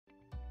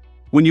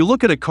When you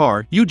look at a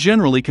car, you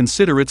generally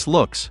consider its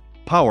looks,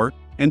 power,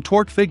 and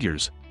torque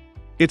figures.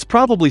 It's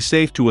probably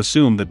safe to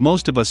assume that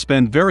most of us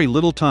spend very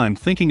little time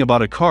thinking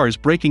about a car's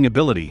braking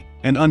ability,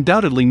 and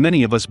undoubtedly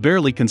many of us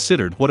barely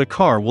considered what a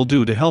car will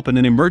do to help in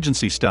an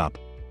emergency stop.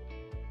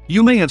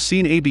 You may have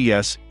seen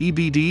ABS,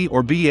 EBD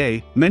or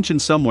BA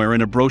mentioned somewhere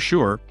in a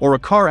brochure or a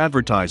car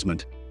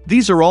advertisement.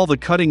 These are all the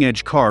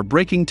cutting-edge car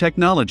braking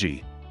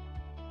technology.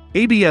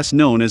 ABS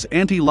known as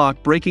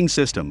anti-lock braking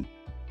system.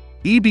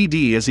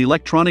 EBD is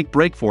electronic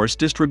Brakeforce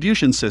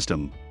distribution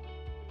system.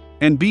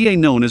 And BA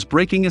known as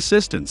braking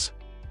assistance.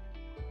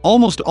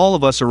 Almost all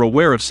of us are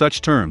aware of such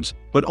terms,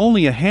 but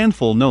only a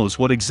handful knows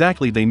what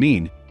exactly they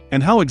mean,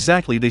 and how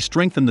exactly they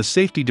strengthen the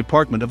safety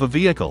department of a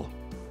vehicle.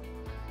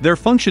 Their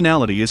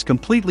functionality is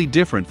completely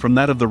different from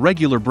that of the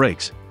regular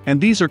brakes,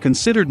 and these are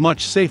considered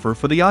much safer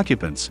for the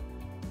occupants.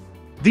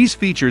 These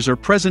features are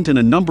present in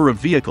a number of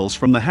vehicles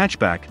from the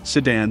hatchback,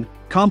 sedan,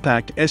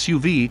 compact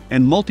SUV,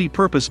 and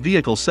multi-purpose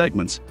vehicle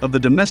segments of the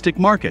domestic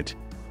market.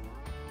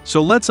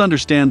 So let's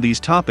understand these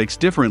topics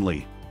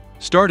differently.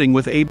 Starting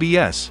with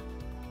ABS.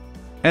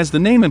 As the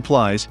name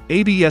implies,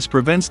 ABS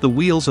prevents the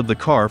wheels of the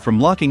car from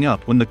locking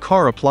up when the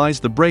car applies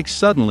the brakes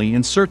suddenly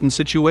in certain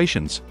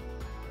situations.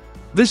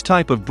 This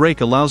type of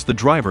brake allows the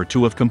driver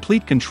to have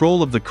complete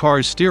control of the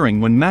car's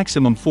steering when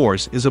maximum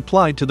force is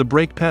applied to the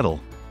brake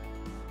pedal.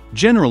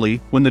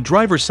 Generally, when the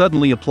driver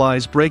suddenly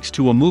applies brakes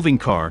to a moving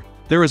car,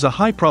 there is a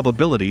high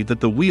probability that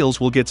the wheels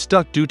will get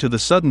stuck due to the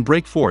sudden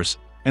brake force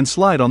and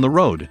slide on the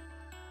road.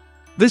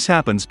 This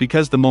happens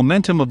because the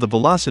momentum of the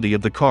velocity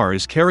of the car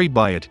is carried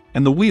by it,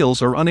 and the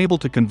wheels are unable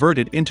to convert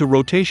it into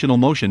rotational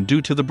motion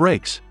due to the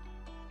brakes.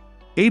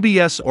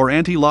 ABS or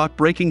anti-lock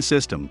braking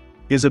system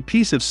is a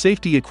piece of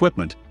safety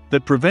equipment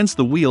that prevents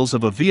the wheels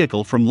of a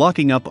vehicle from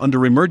locking up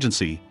under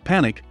emergency,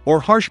 panic, or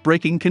harsh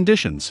braking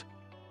conditions.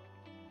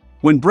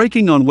 When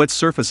braking on wet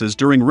surfaces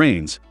during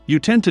rains, you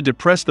tend to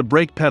depress the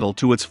brake pedal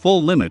to its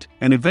full limit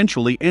and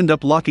eventually end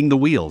up locking the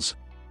wheels.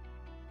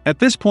 At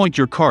this point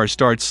your car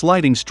starts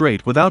sliding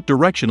straight without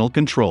directional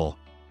control.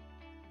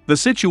 The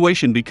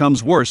situation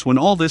becomes worse when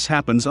all this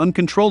happens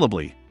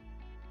uncontrollably.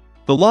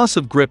 The loss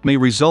of grip may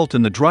result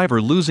in the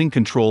driver losing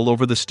control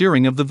over the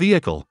steering of the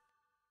vehicle.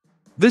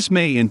 This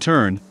may, in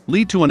turn,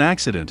 lead to an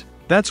accident.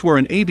 That's where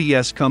an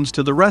ABS comes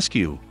to the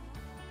rescue.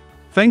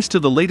 Thanks to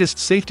the latest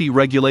safety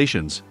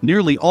regulations,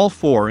 nearly all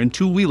 4- and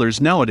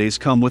 2-wheelers nowadays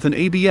come with an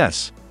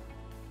ABS.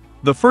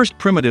 The first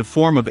primitive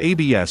form of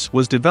ABS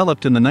was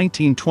developed in the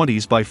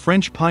 1920s by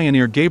French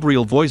pioneer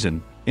Gabriel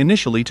Voisin,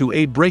 initially to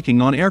aid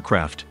braking on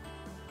aircraft.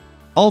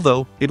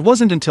 Although, it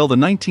wasn't until the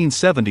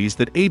 1970s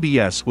that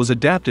ABS was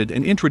adapted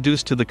and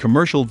introduced to the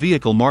commercial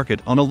vehicle market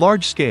on a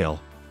large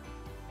scale.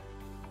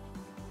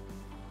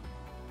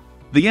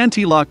 The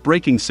anti-lock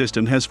braking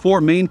system has 4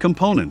 main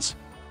components: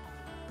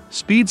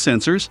 speed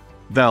sensors,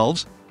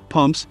 valves,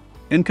 pumps,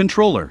 and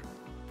controller.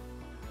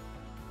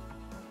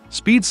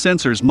 Speed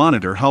sensors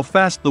monitor how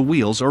fast the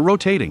wheels are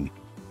rotating.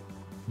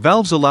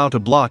 Valves allow to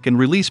block and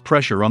release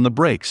pressure on the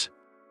brakes.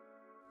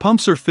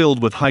 Pumps are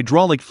filled with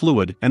hydraulic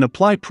fluid and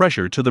apply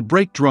pressure to the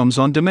brake drums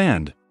on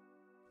demand.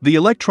 The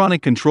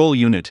electronic control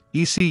unit,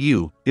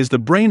 ECU, is the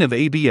brain of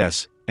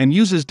ABS and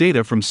uses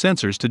data from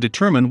sensors to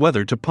determine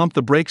whether to pump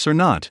the brakes or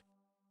not.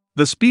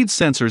 The speed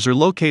sensors are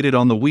located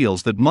on the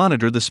wheels that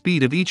monitor the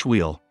speed of each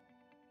wheel.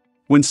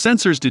 When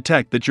sensors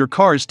detect that your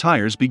car's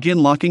tires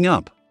begin locking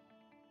up,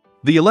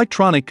 the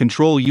electronic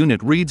control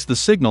unit reads the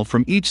signal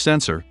from each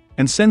sensor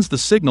and sends the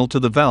signal to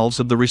the valves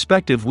of the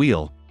respective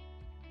wheel.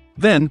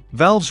 Then,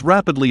 valves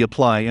rapidly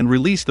apply and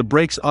release the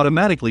brakes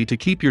automatically to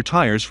keep your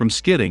tires from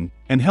skidding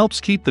and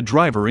helps keep the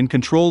driver in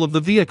control of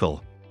the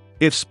vehicle.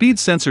 If speed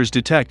sensors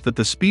detect that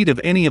the speed of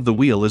any of the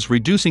wheel is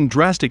reducing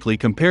drastically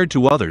compared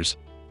to others,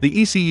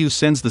 the ECU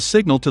sends the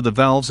signal to the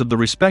valves of the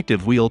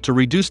respective wheel to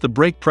reduce the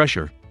brake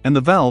pressure, and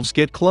the valves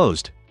get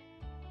closed.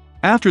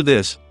 After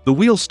this, the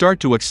wheels start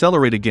to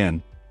accelerate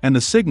again, and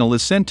the signal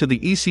is sent to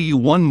the ECU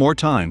one more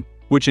time,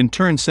 which in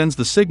turn sends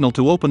the signal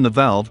to open the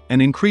valve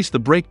and increase the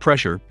brake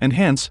pressure, and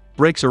hence,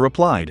 brakes are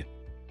applied.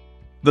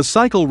 The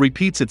cycle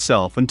repeats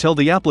itself until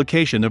the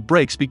application of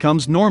brakes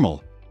becomes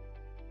normal.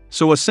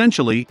 So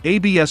essentially,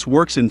 ABS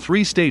works in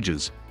 3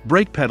 stages.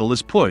 Brake pedal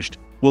is pushed.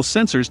 Will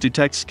sensors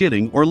detect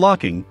skidding or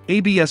locking,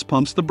 ABS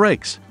pumps the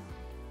brakes.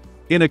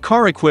 In a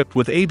car equipped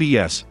with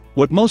ABS,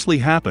 what mostly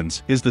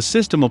happens is the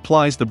system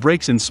applies the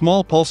brakes in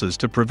small pulses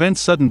to prevent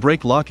sudden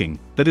brake locking.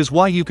 That is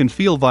why you can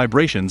feel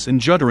vibrations and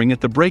juddering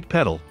at the brake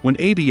pedal when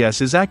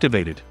ABS is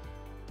activated.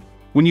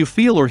 When you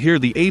feel or hear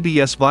the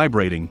ABS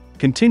vibrating,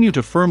 continue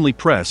to firmly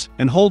press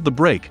and hold the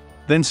brake,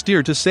 then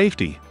steer to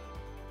safety.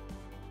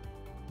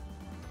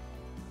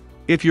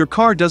 If your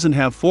car doesn't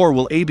have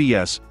 4-wheel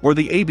ABS or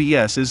the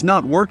ABS is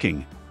not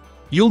working,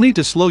 you'll need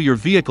to slow your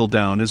vehicle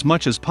down as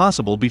much as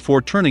possible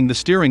before turning the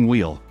steering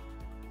wheel.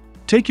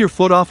 Take your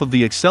foot off of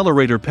the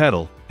accelerator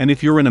pedal, and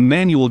if you're in a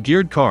manual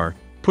geared car,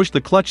 push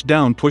the clutch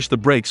down, push the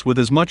brakes with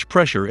as much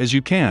pressure as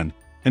you can,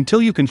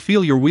 until you can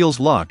feel your wheels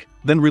lock,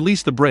 then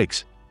release the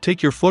brakes,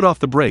 take your foot off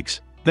the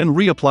brakes, then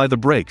reapply the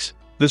brakes.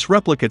 This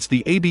replicates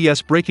the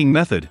ABS braking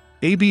method,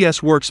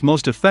 ABS works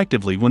most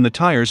effectively when the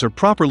tires are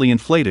properly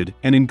inflated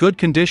and in good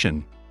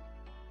condition.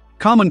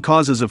 Common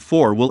causes of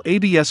four-wheel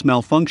ABS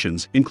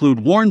malfunctions include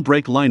worn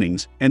brake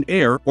linings and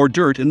air or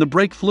dirt in the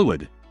brake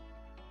fluid.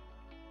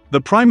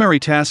 The primary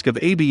task of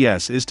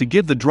ABS is to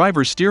give the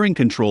driver steering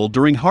control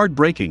during hard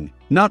braking,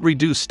 not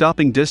reduce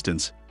stopping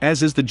distance,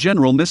 as is the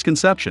general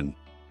misconception.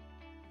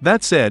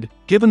 That said,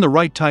 given the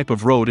right type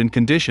of road and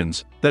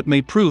conditions, that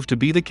may prove to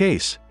be the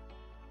case.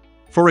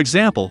 For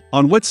example,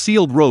 on wet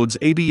sealed roads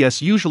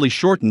ABS usually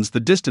shortens the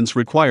distance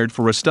required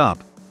for a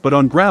stop, but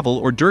on gravel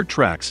or dirt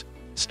tracks,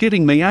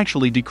 skidding may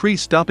actually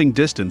decrease stopping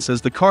distance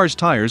as the car's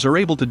tires are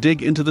able to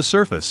dig into the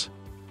surface.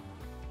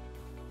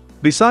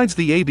 Besides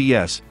the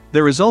ABS,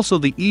 there is also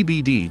the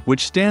EBD,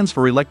 which stands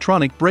for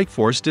Electronic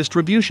Brakeforce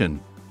Distribution.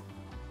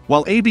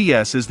 While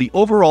ABS is the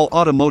overall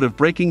automotive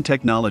braking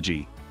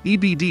technology,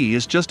 EBD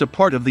is just a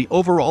part of the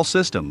overall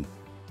system.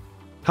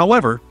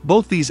 However,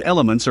 both these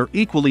elements are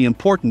equally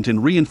important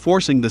in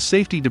reinforcing the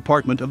safety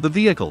department of the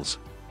vehicles.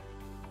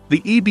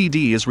 The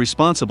EBD is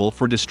responsible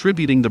for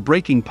distributing the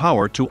braking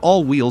power to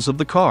all wheels of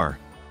the car.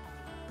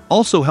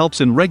 Also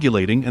helps in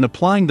regulating and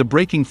applying the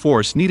braking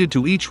force needed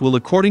to each wheel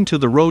according to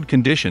the road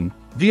condition,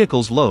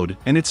 vehicle's load,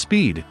 and its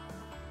speed.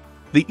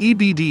 The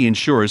EBD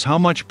ensures how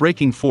much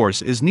braking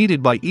force is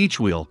needed by each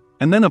wheel,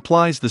 and then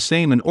applies the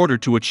same in order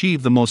to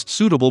achieve the most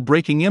suitable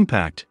braking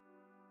impact.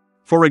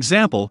 For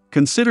example,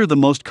 consider the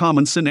most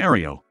common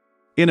scenario.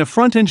 In a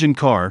front-engine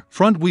car,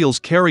 front wheels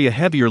carry a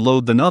heavier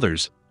load than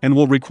others, and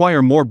will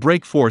require more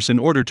brake force in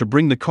order to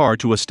bring the car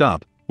to a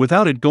stop,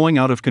 without it going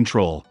out of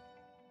control.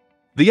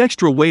 The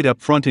extra weight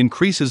up front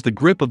increases the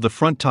grip of the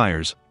front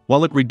tires,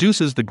 while it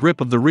reduces the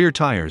grip of the rear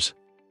tires.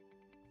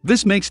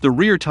 This makes the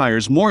rear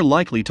tires more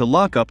likely to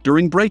lock up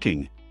during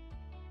braking.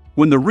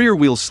 When the rear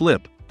wheels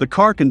slip, the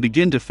car can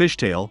begin to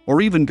fishtail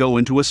or even go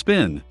into a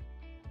spin.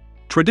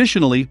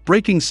 Traditionally,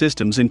 braking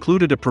systems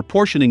included a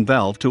proportioning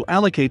valve to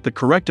allocate the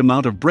correct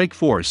amount of brake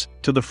force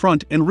to the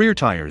front and rear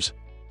tires.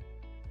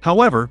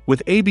 However,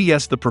 with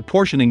ABS the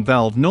proportioning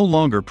valve no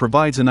longer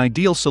provides an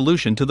ideal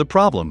solution to the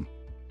problem.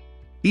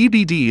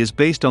 EBD is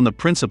based on the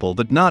principle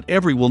that not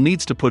every wheel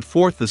needs to put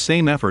forth the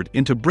same effort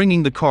into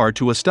bringing the car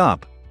to a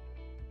stop.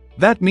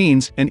 That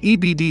means, an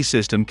EBD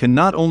system can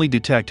not only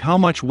detect how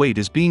much weight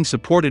is being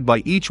supported by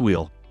each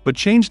wheel, but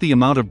change the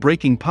amount of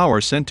braking power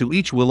sent to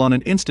each wheel on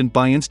an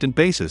instant-by-instant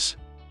basis.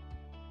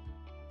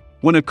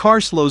 When a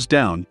car slows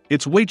down,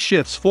 its weight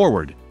shifts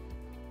forward.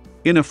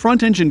 In a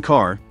front-engine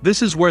car,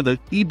 this is where the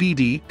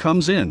EBD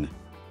comes in.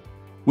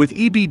 With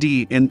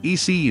EBD, an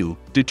ECU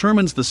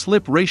determines the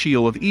slip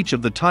ratio of each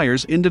of the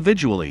tires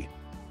individually.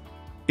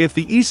 If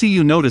the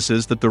ECU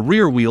notices that the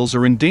rear wheels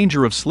are in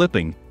danger of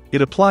slipping,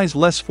 it applies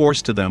less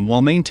force to them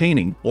while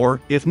maintaining, or,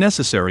 if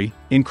necessary,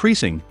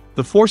 increasing,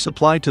 the force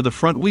applied to the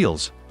front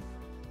wheels.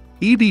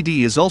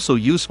 EBD is also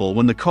useful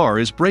when the car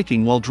is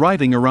braking while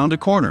driving around a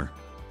corner.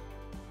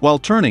 While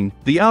turning,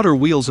 the outer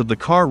wheels of the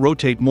car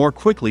rotate more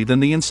quickly than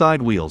the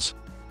inside wheels.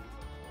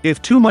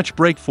 If too much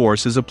brake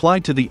force is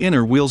applied to the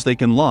inner wheels, they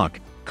can lock,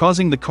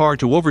 causing the car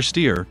to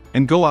oversteer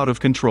and go out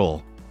of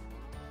control.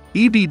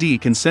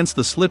 EBD can sense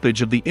the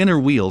slippage of the inner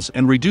wheels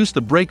and reduce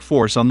the brake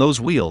force on those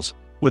wheels,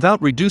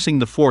 without reducing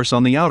the force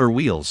on the outer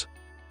wheels.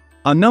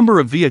 A number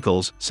of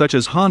vehicles, such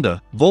as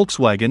Honda,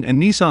 Volkswagen and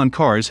Nissan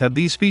cars have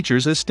these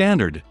features as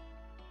standard.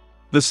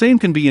 The same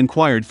can be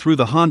inquired through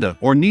the Honda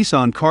or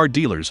Nissan car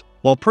dealers,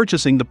 while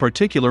purchasing the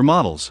particular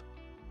models.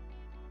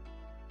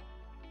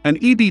 An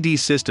EBD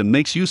system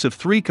makes use of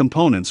three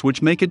components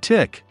which make it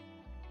tick: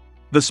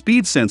 the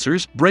speed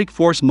sensors, brake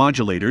force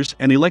modulators,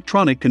 and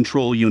electronic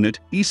control unit,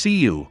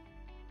 ECU.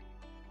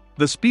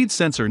 The speed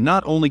sensor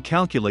not only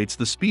calculates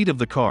the speed of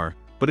the car,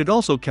 but it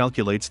also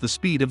calculates the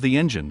speed of the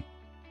engine.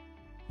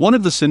 One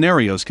of the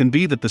scenarios can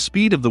be that the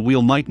speed of the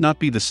wheel might not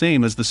be the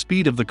same as the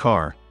speed of the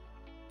car.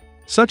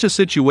 Such a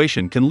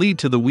situation can lead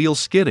to the wheels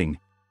skidding.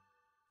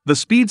 The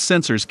speed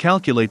sensors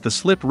calculate the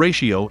slip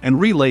ratio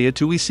and relay it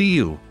to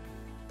ECU.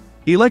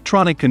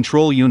 Electronic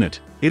control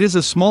unit. It is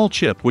a small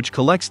chip which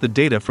collects the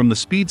data from the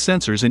speed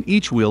sensors in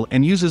each wheel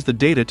and uses the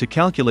data to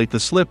calculate the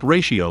slip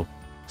ratio.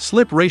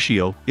 Slip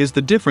ratio is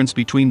the difference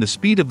between the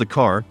speed of the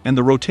car and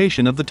the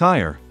rotation of the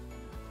tire.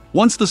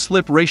 Once the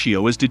slip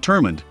ratio is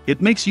determined,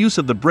 it makes use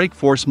of the brake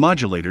force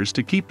modulators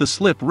to keep the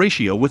slip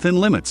ratio within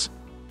limits.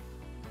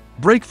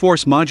 Brake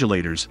force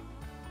modulators.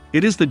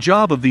 It is the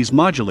job of these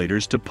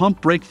modulators to pump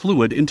brake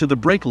fluid into the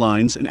brake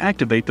lines and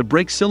activate the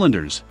brake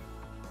cylinders.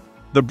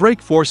 The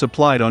brake force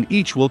applied on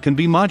each wheel can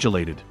be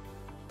modulated.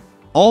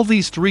 All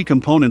these three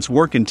components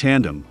work in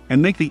tandem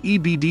and make the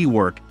EBD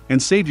work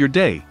and save your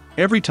day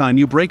every time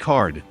you brake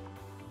hard.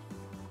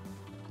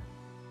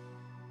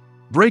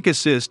 Brake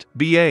Assist,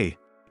 BA,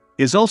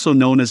 is also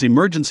known as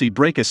Emergency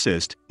Brake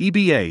Assist,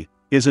 EBA,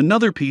 is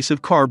another piece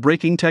of car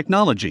braking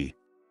technology.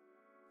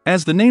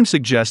 As the name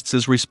suggests,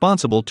 is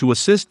responsible to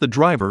assist the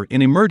driver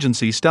in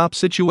emergency stop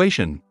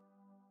situation.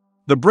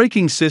 The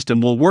braking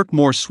system will work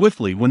more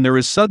swiftly when there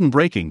is sudden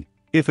braking,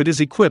 if it is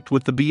equipped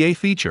with the BA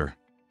feature.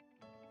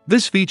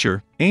 This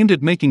feature, aimed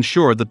at making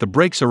sure that the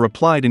brakes are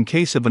applied in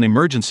case of an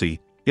emergency,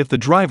 if the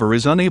driver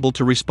is unable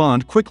to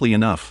respond quickly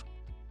enough.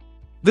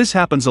 This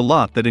happens a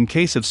lot that in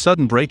case of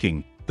sudden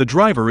braking, the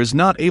driver is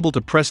not able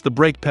to press the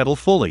brake pedal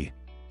fully.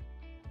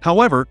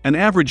 However, an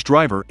average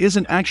driver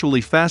isn't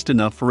actually fast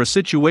enough for a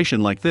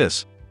situation like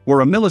this,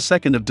 where a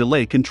millisecond of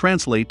delay can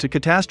translate to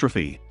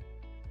catastrophe.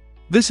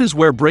 This is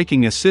where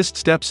braking assist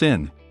steps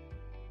in.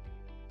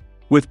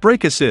 With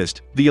brake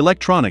assist, the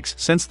electronics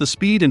sense the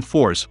speed and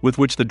force with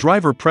which the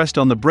driver pressed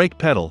on the brake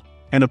pedal,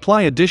 and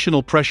apply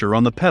additional pressure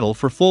on the pedal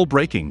for full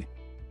braking.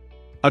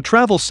 A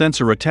travel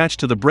sensor attached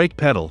to the brake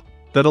pedal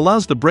that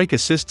allows the brake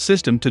assist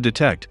system to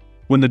detect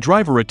when the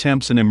driver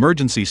attempts an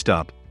emergency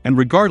stop, and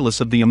regardless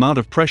of the amount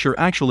of pressure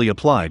actually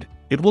applied,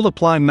 it will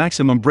apply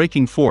maximum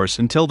braking force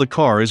until the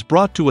car is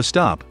brought to a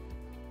stop.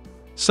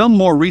 Some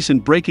more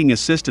recent braking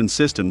assistance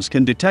systems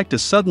can detect a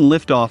sudden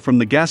liftoff from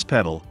the gas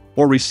pedal,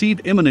 or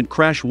receive imminent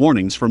crash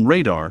warnings from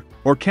radar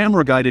or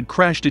camera-guided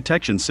crash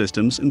detection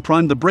systems and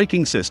prime the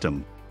braking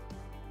system.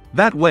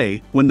 That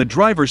way, when the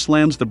driver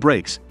slams the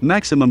brakes,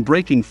 maximum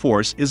braking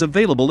force is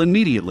available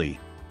immediately.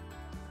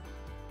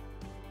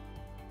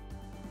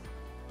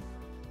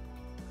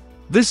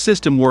 This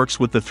system works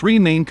with the three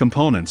main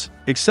components: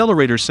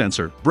 accelerator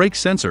sensor, brake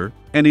sensor,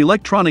 and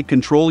electronic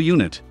control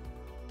unit.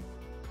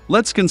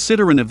 Let's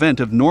consider an event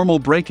of normal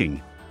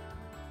braking.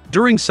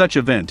 During such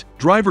event,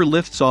 driver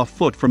lifts off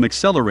foot from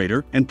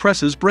accelerator and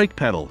presses brake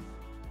pedal.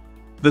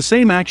 The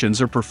same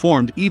actions are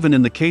performed even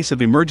in the case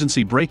of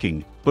emergency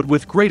braking, but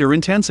with greater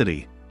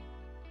intensity.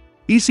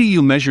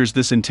 ECU measures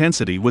this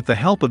intensity with the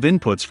help of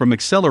inputs from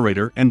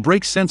accelerator and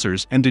brake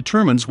sensors and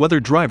determines whether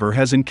driver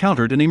has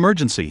encountered an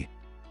emergency.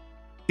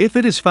 If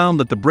it is found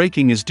that the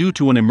braking is due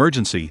to an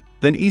emergency,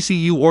 then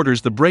ECU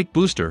orders the brake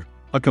booster,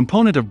 a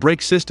component of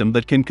brake system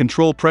that can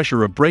control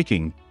pressure of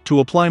braking, to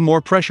apply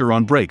more pressure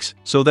on brakes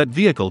so that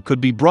vehicle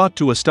could be brought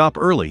to a stop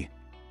early.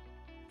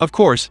 Of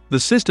course, the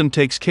system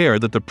takes care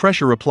that the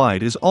pressure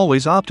applied is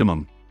always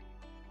optimum.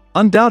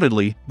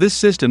 Undoubtedly, this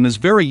system is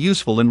very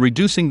useful in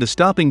reducing the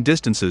stopping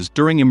distances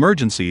during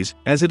emergencies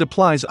as it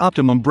applies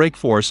optimum brake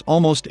force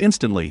almost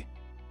instantly.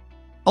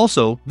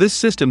 Also, this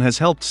system has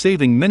helped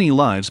saving many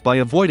lives by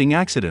avoiding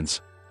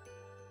accidents.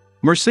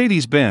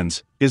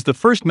 Mercedes-Benz is the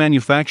first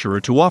manufacturer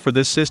to offer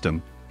this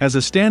system as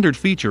a standard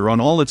feature on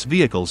all its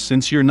vehicles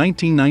since year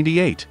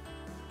 1998.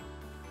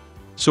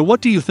 So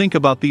what do you think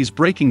about these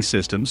braking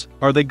systems?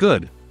 Are they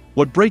good?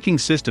 What braking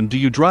system do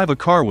you drive a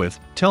car with?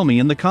 Tell me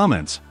in the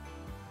comments.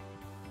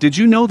 Did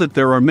you know that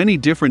there are many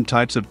different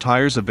types of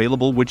tires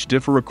available which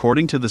differ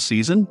according to the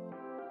season?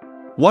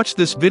 Watch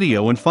this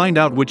video and find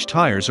out which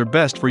tires are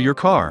best for your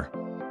car.